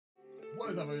What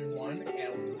is up, everyone,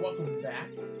 and welcome back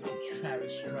to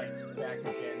Travis Strikes Back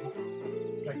Again.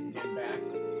 Back.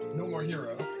 No more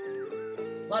heroes.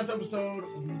 Last episode,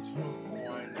 we took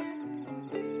on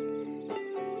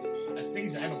a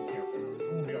stage I don't care for.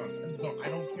 I'm gonna be honest. I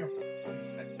don't care for. I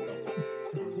just don't.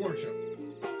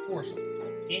 Fortunately.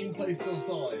 Gameplay still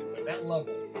solid, but that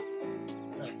level,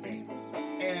 not a fan.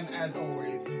 And as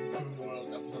always, this is gonna be one of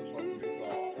those episodes where we do a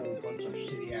whole bunch of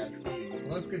shitty ass readings. So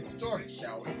let's get started,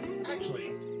 shall we?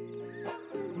 Actually,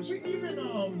 was there even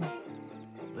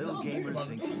Little gamer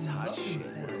thinks he's hot shit.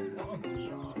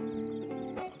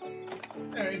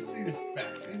 Anyway, see the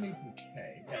facts. Anything from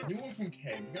K. Yeah, new one from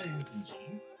K. We got anything from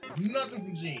Gene? Nothing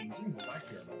from Gene. Gene will not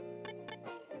care about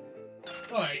this.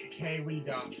 Alright, K, what you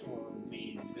got for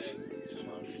me this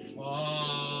time? Fuck.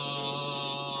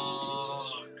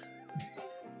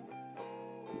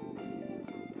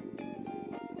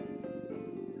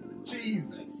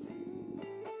 Jesus.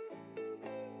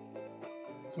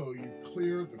 So you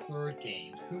cleared the third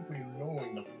game. Simply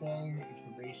knowing the following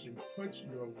information puts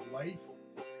your life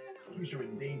future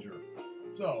in danger.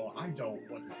 So I don't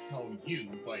want to tell you,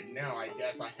 but now I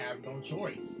guess I have no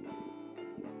choice.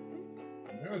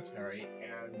 The military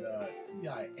and the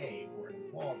CIA were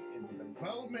involved in the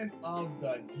development of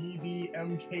the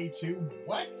DDMK2.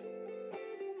 What?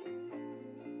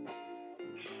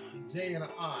 Jay and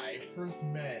I first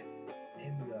met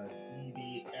in the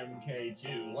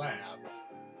DDMK2 lab.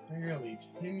 Nearly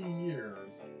 10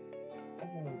 years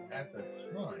old at the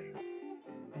time.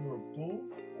 We were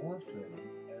both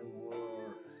orphans and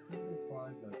were escorted by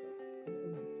the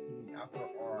team after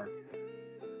our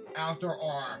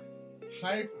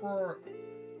hyper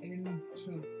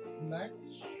intellectual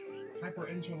I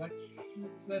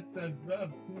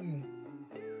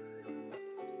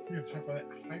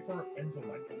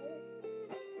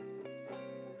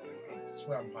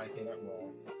swear I'm probably saying that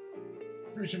wrong.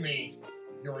 Future me,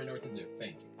 you already know what to do.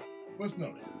 Thank you. What's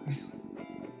noticed?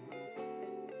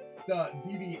 The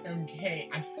DDMK,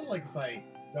 I feel like it's like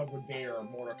Double Dare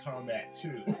Mortal Kombat 2,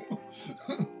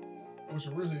 which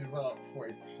originally developed for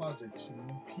a project to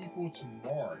move people to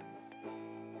Mars.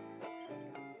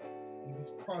 In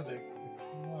this project, the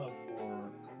club were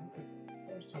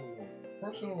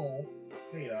personal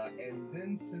data and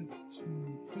then sent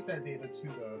that data to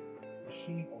the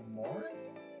machine on Mars.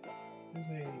 There's a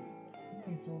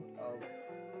sort of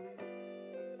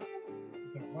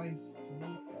device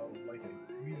like a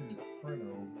 3D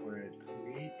printer would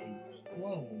create a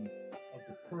clone of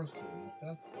the person,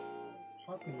 thus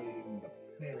populating the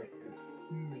planet with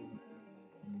human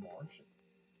Martians.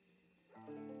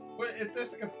 But if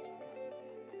that's like a...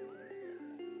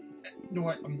 You know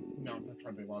what? I'm not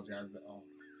trying to be logical.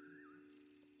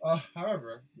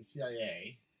 However, the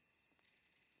CIA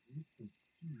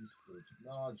use the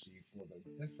technology for the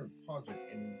different project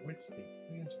in which they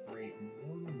plan to create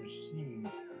mortal machines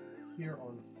here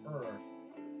on Earth.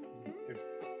 If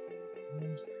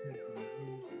humans could be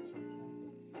used to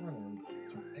return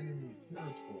to enemy's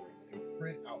territory and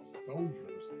print out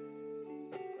soldiers,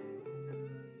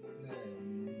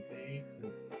 then they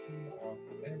could pull off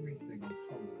everything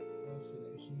from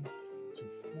assassinations to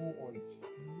full-on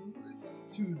terrorism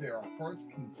to their heart's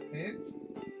content.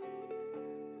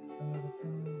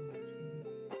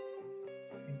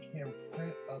 And can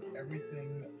print up everything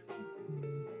from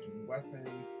humans to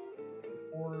weapons in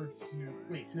order to...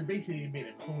 Wait, so basically they made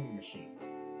a clone machine.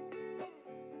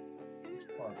 This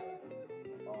project,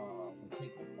 for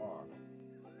taking off,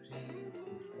 changed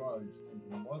the bugs into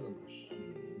mother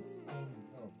machines still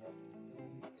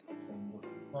developed from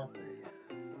working properly.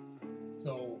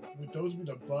 So, would those be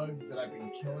the bugs that I've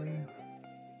been killing?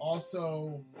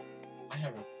 Also, I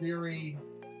have a theory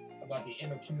about the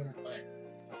end of Kingdom Hearts.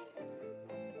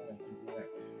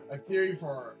 A theory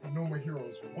for No More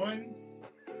Heroes 1,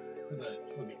 for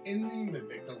the ending, the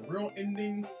real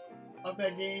ending of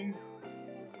that game.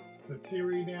 The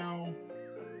theory now.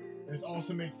 This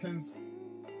also makes sense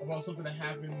about something that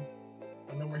happened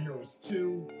in No More Heroes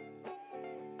 2.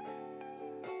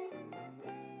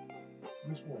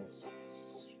 This world's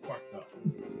fucked up.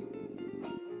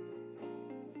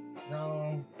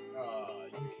 Now,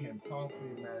 you can probably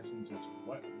imagine just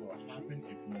what will happen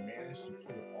if you manage to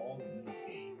clear all of these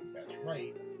games. That's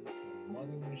right, the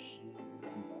mother machine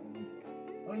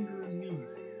underneath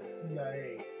CIA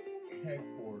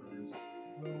headquarters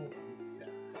will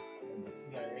reset, and the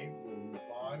CIA will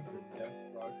revive the Death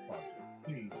Drive project.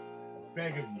 Please, I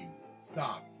beg of you,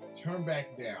 stop, turn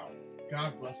back down.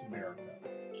 God bless America.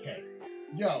 K.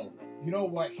 Yo, you know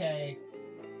what, K?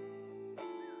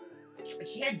 I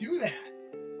can't do that.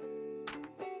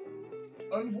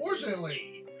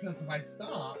 Unfortunately, Because if I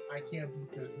stop, I can't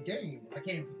beat this game. If I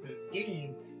can't beat this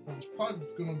game, then this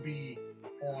project's gonna be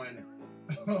on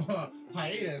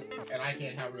hiatus, and I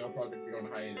can't have a real project be on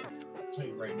hiatus. I'll tell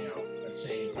you right now, that's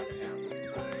change not gonna happen.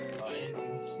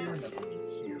 And here, nothing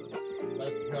here.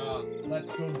 Let's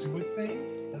go do a thing.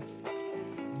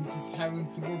 We just having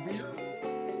some more beers.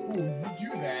 Ooh, you do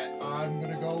that, I'm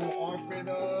gonna go off and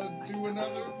do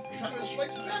another Travis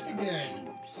Strikes Back again.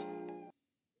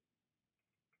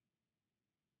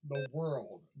 The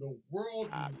world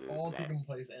is all taking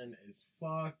place and is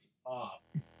fucked up.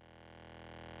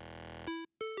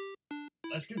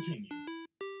 Let's continue.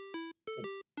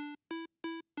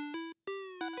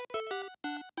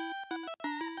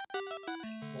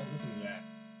 Let's listen to that.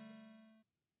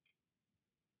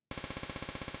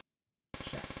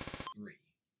 Chapter 3.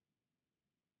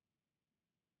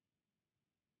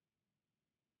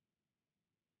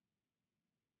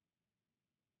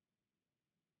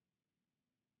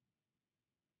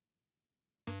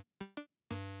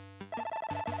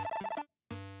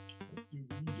 What do we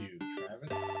do,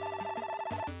 Travis?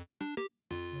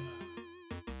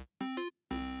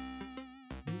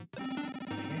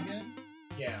 Again?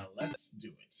 Yeah, let's do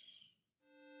it.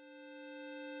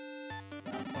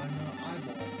 Gotta find the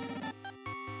eyeball.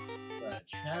 The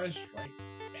Travis Strikes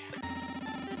Back.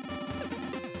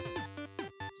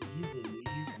 Do you believe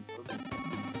in urban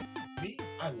legend? Me?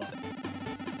 I love it.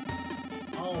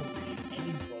 I'll read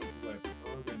any book with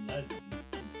urban legend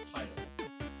in the title.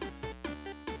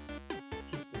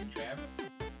 Interesting, Travis.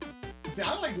 See, I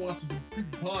like watching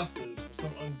creepypastas for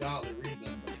some ungodly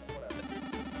reason, but whatever.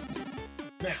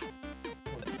 Now,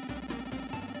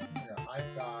 here, I've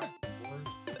got words.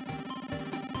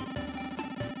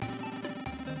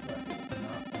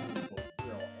 Not only both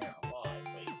real and alive,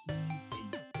 but he's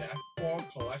a death ball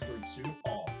collector too.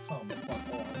 Oh, come the fuck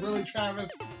on. Really,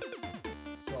 Travis?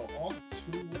 So, off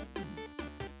to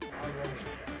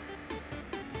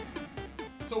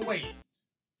So wait,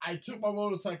 I took my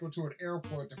motorcycle to an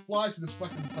airport to fly to this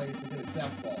fucking place to get a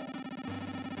death ball.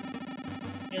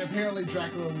 And apparently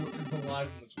Dracula is alive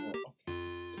in this world. Okay.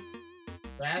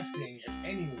 They're asking if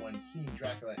anyone's seen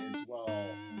Dracula as well.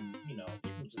 You know,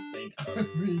 people just think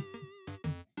of me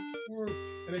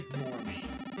and ignore me.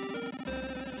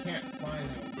 Can't find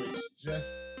him, which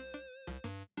just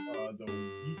the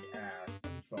weak ass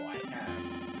info I have.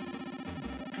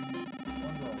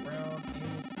 Wander around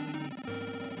aimlessly.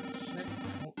 Check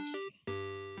out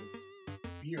this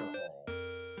beer hall.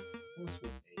 Horse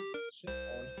with a chip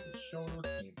on his shoulder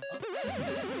came up to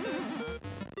me.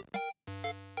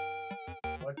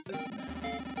 What's this now?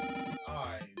 His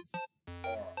eyes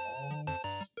are all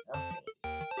sparkly,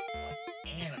 like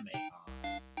anime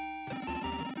eyes.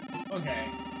 Okay,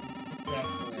 this is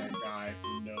definitely a guy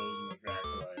who knows what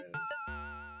Dracula is.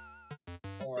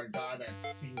 Or a guy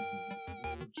that's seen some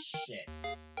weird shit.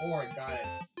 Or a guy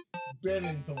that's been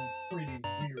in some pretty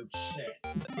weird shit.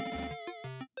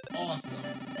 Awesome.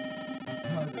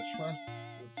 Because to trust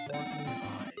with sparkling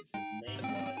eyes, his name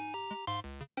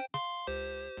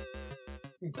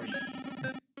was Goichi.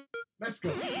 Let's go,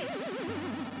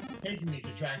 Eve. Take me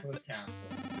to Dracula's castle.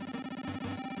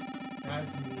 Guide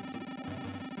me to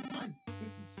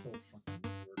this is so fucking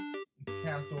weird.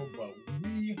 Castle, but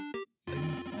we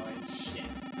didn't find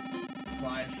shit. So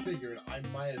I figured I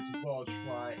might as well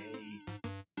try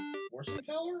a fortune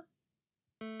teller?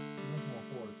 Where's my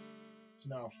horse? So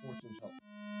now a fortune teller.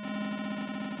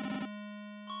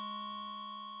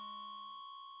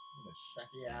 What a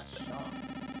shaky ass shop.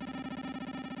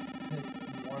 Pick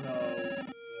one of the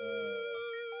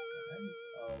heads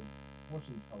of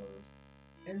fortune tellers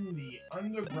in the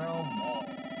underground mall.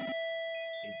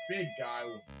 A big guy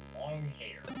with long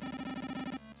hair.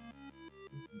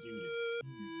 This dude is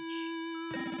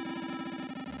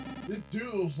huge. This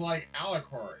dude looks like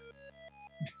Alucard.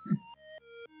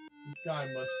 This guy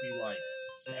must be like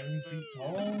 7 feet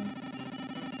tall.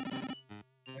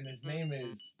 And his name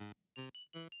is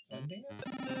Sundance?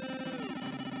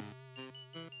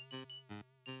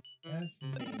 That's the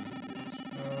name of this.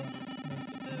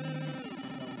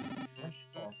 Some fresh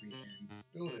coffee and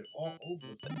spilled it all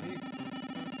over some paper.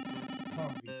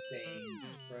 Coffee stains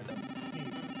spread on the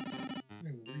pavement.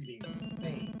 I'm reading the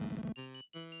stains.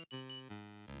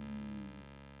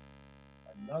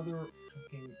 Another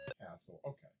fucking castle.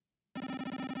 Okay.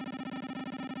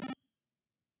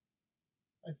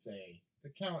 I say, the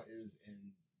count is in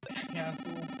that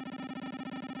castle.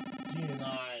 Gene and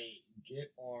I get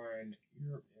on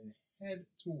Europe and head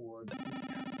towards the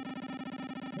castle.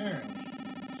 Apparently,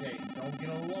 Jay don't get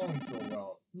along so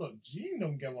well. Look, Gene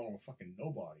don't get along with fucking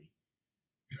nobody.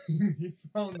 They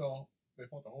found the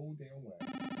whole damn way.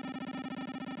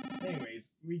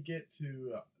 Anyways, we get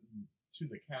to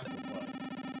the castle, but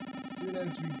as soon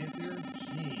as we get there,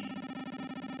 Gene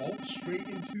bolts straight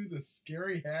into the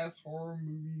scary-ass horror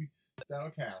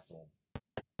movie-style castle.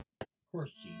 Of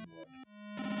course Gene would.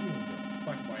 Gene would give a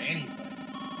fuck about anything.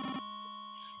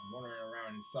 I'm wandering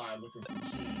around inside looking for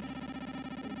Gene.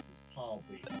 This place is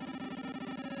probably haunted.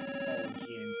 Follow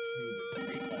Gene into the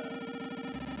Great Hall.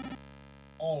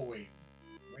 Always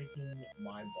breaking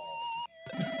my balls.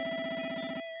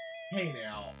 Hey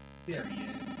now, there he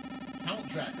is. Count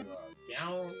Dracula,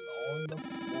 down on the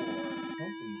floor.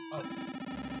 Something's up.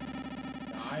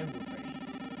 Guy with a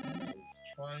hammer is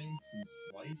trying to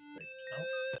slice the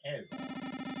Count's head off.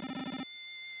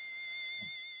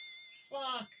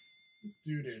 Fuck! This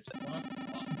dude is fucked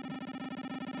up.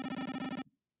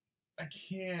 I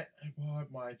can't abide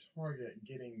my target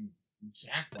getting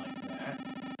jacked like that.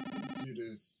 This dude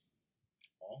is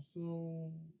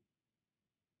also...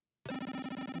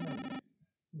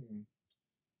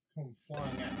 Come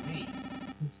flying at me.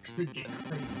 This could get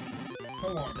crazy.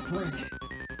 Come on, bring it.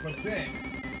 But then,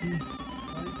 he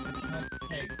slices the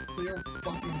Count's head clear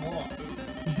fucking off.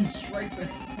 He strikes a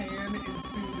hand into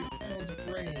the Count's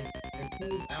brain and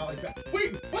pulls out a death.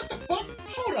 Wait, what the fuck?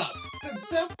 Hold up! The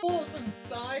death ball is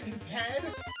inside his head?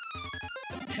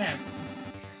 Travis.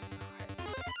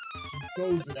 He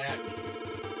throws it at me.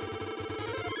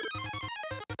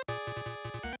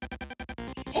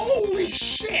 Holy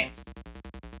shit!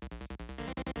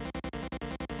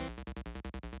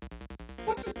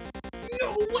 What the?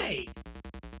 No way!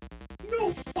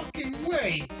 No fucking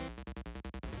way!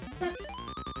 That's...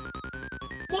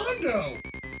 Mondo!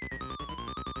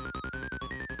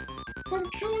 From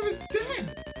Killer is dead!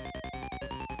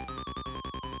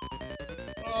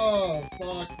 Oh,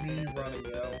 fuck me running,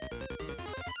 yo.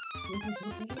 Is this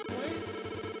what you play?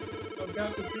 I've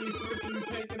got the beef with you,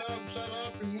 take it up, shut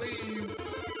up, and leave.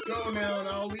 Go now, and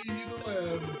I'll leave you to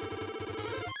live.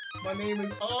 My name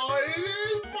is... Oh, it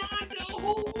is Mondo!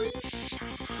 Holy shit!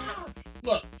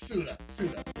 Look, Suda,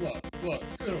 look,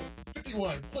 Suda,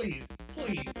 51, please. I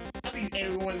need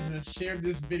everyone to share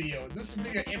this video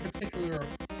in particular,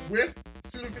 with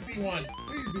Suda 51.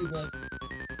 Please do this.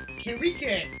 Can we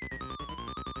get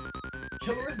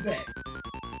Killer is Dead?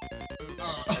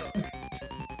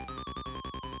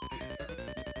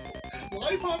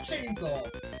 Lollipop Chainsaw.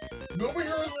 No More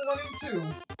Heroes 1 and 2.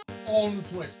 All on the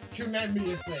Switch. Can that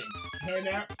be a thing? Can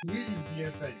that please be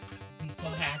a thing? I'd be so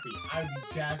happy. I'd be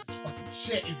jazzed as fucking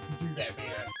shit if you could do that,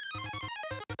 man.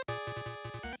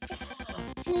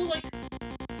 So, like,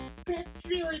 that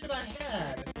theory that I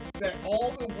had, that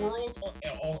all the worlds,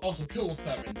 also Kill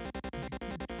 7,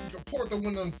 port the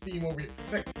one on Steam over here.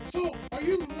 Like, so, are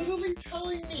you literally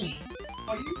telling me,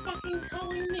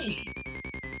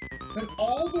 that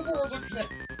all the worlds are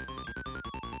connected?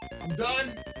 I'm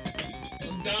done.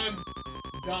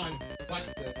 Fuck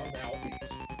this, I'm out.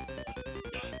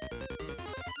 Done.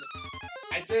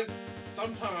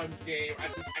 Sometimes, game, I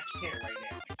can't right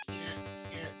now. I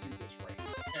can't do this right now,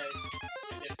 okay?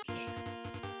 I just can't.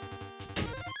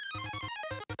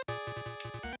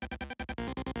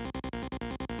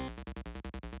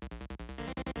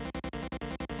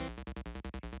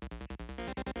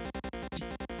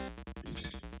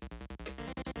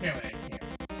 Apparently I can't.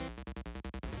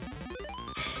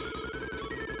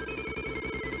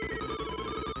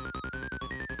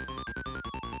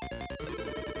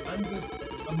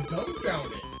 I'm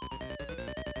dumbfounded.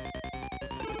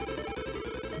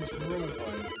 This real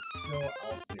one is still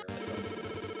out there somewhere.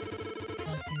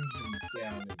 Hunting him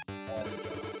down is all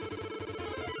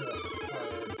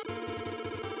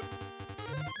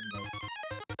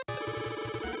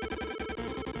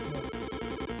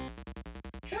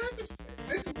job.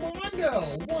 It's Mondo!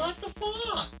 What the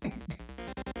fuck?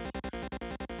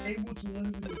 Able to live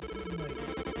in the sunlight.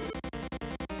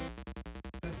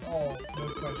 That's all. No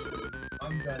question.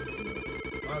 I'm done here.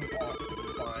 I'm off to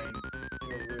find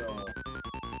the real.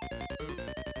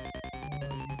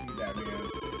 You do that, man.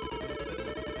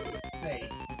 Say.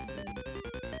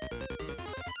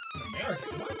 An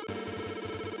American? What?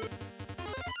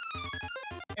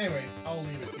 Anyway, I'll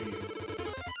leave it to you.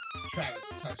 Travis,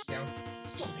 touchdown.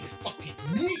 So they fucking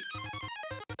meet!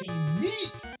 They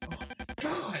meet! Oh my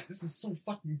god, this is so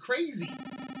fucking crazy!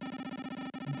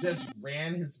 He just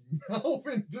ran his mouth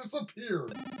and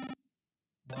disappeared.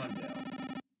 Mondo.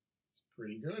 It's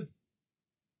pretty good.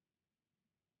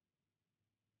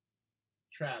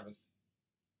 Travis,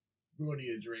 we gonna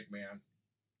need a drink, man.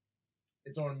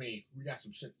 It's on me. We got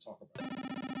some shit to talk about.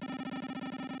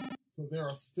 So there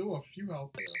are still a few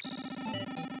out there.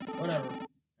 Whatever.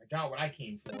 I got what I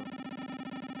came for.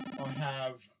 I'll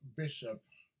have Bishop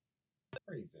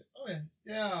Where is it? Oh,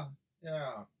 yeah.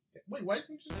 Yeah. Wait, why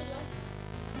didn't you just go out?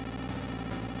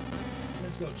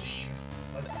 Let's go, Gene.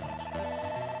 Let's punch it.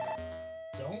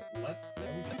 Don't let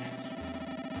them catch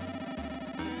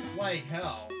you. Like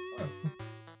hell.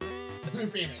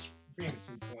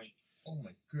 Fantasy point. Oh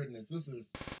my goodness, this is...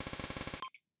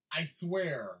 I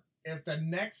swear, if the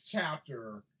next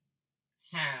chapter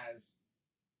has...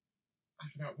 I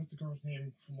forgot, what's the girl's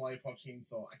name from Lollipop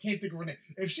Chainsaw? I can't think of her name.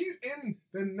 If she's in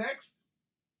the next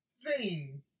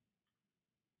thing...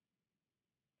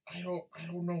 I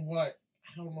don't know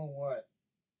what.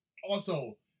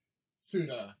 Also,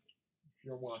 Suda, if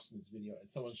you're watching this video and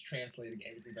someone's translating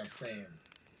everything I'm saying,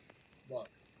 look,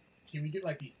 can we get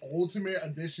like the ultimate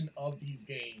edition of these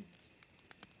games?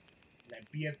 Can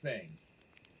that be a thing?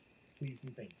 Please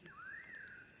and thank you.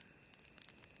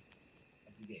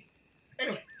 Of the games.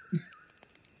 Anyway.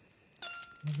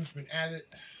 What's been added?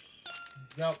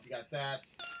 Nope, you got that.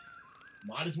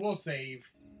 Might as well save.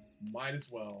 Might as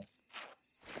well.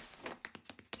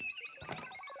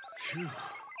 Phew.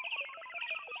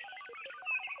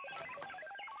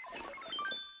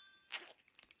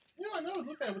 You know, I never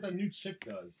looked at what that new chip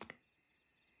does.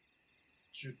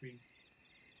 Chippy.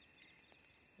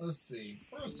 Let's see.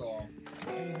 First off,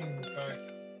 anything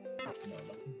effects? No,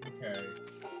 nothing. Okay.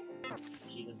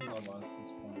 She doesn't love us at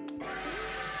this point.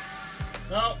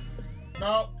 Nope.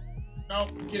 Nope.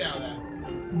 Nope. Get out of that.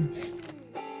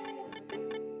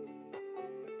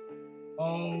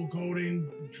 Oh, Golden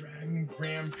Dragon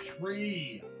Grand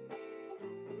Prix.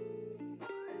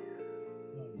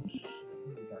 Oh, shit.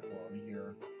 What do we got going on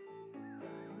here?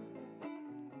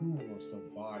 Who will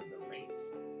survive the race?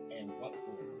 And what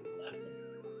will be left of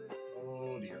it?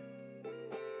 Oh, dear.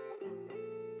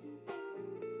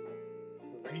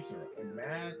 The racer.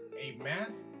 A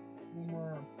masked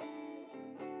former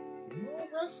sumo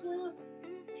wrestler?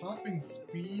 Topping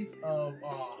speeds of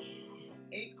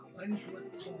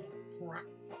 800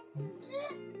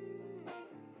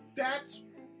 That's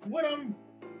what I'm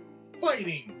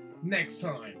fighting next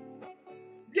time.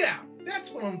 Yeah,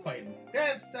 that's what I'm fighting.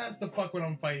 That's the fuck what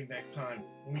I'm fighting next time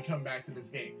when we come back to this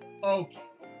game. Okay,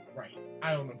 right.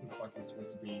 I don't know who the fuck it's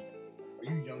supposed to be. Are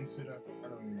you young, Suda? I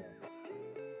don't even know.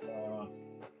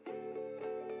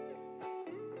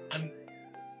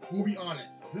 We'll be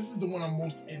honest. This is the one I'm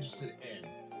most interested in.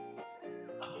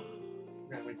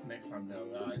 We gotta wait till next time, though,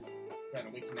 guys. Gotta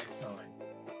wait till next time.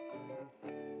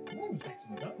 Tomorrow was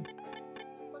actually done.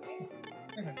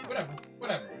 Okay,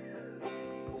 whatever.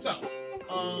 So,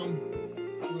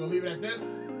 we'll leave it at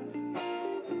this.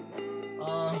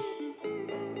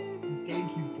 This game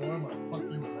keeps blowing my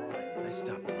fucking mind. I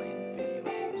stopped playing video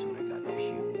games when I got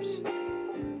pubes.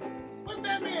 Fuck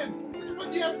Badman! What the fuck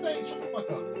do you have to say? Shut the fuck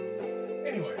up.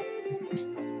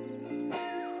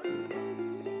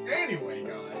 Anyway,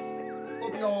 guys.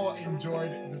 Hope you all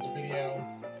enjoyed this video.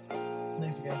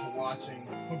 Thanks again for watching.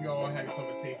 Hope you all have yourself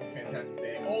a safe and fantastic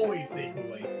day. Always stay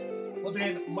cooly. Once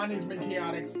again, my name's been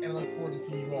Chaotix, and I look forward to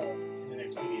seeing you all in the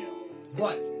next video.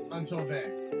 But, until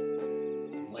then,